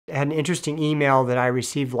I had an interesting email that I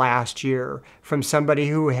received last year from somebody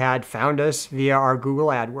who had found us via our Google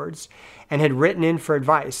AdWords and had written in for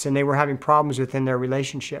advice, and they were having problems within their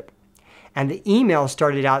relationship. And the email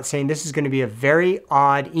started out saying this is going to be a very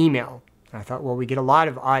odd email. I thought, well, we get a lot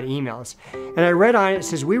of odd emails. And I read on it, it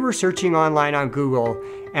says, we were searching online on Google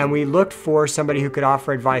and we looked for somebody who could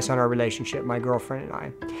offer advice on our relationship, my girlfriend and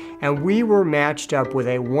I. And we were matched up with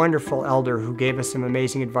a wonderful elder who gave us some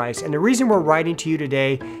amazing advice. And the reason we're writing to you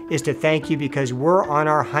today is to thank you because we're on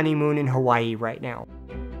our honeymoon in Hawaii right now.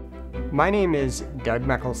 My name is Doug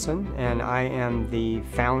Mickelson, and I am the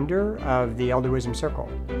founder of the Elder Wisdom Circle.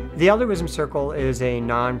 The Elder Wisdom Circle is a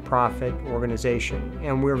nonprofit organization,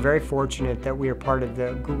 and we're very fortunate that we are part of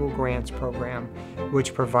the Google Grants program,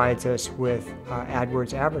 which provides us with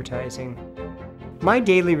AdWords advertising. My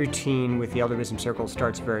daily routine with the Elder Wisdom Circle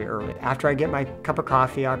starts very early. After I get my cup of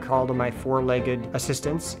coffee, I'll call to my four-legged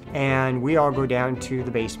assistants, and we all go down to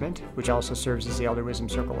the basement, which also serves as the Elder Wisdom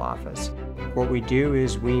Circle office. What we do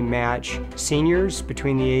is we match seniors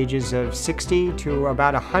between the ages of 60 to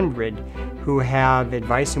about 100 who have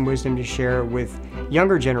advice and wisdom to share with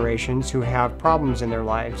younger generations who have problems in their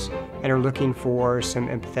lives and are looking for some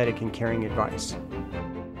empathetic and caring advice.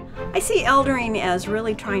 I see eldering as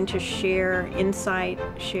really trying to share insight,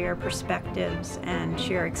 share perspectives, and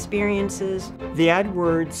share experiences. The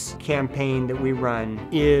AdWords campaign that we run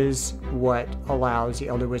is what allows the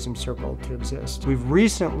Elder Wisdom Circle to exist. We've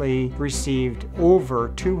recently received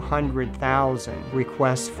over 200,000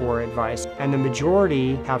 requests for advice, and the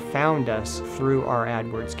majority have found us through our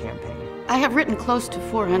AdWords campaign. I have written close to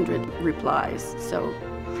 400 replies, so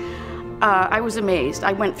I was amazed.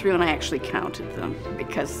 I went through and I actually counted them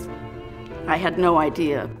because I had no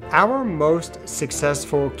idea. Our most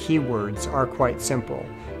successful keywords are quite simple: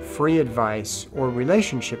 free advice or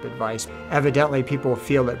relationship advice. Evidently, people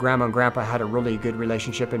feel that Grandma and Grandpa had a really good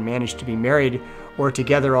relationship and managed to be married or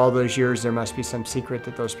together all those years. There must be some secret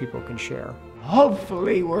that those people can share.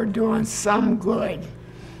 Hopefully, we're doing some good.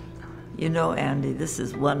 You know, Andy, this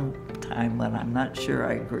is one time when I'm not sure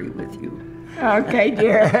I agree with you. Okay,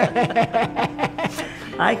 dear.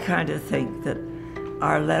 I kind of think that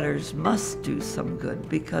our letters must do some good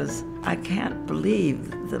because I can't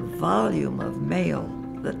believe the volume of mail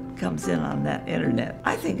that comes in on that internet.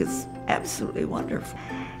 I think it's absolutely wonderful.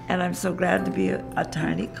 And I'm so glad to be a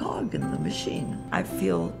tiny cog in the machine. I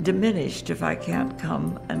feel diminished if I can't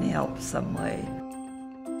come and help some way.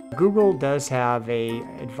 Google does have an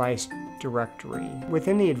advice directory.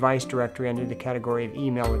 Within the advice directory, under the category of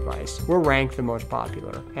email advice, we're ranked the most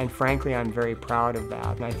popular. And frankly, I'm very proud of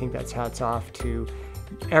that. And I think that's hats off to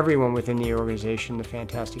everyone within the organization, the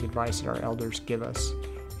fantastic advice that our elders give us.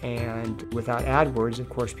 And without AdWords, of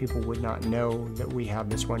course, people would not know that we have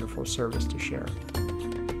this wonderful service to share.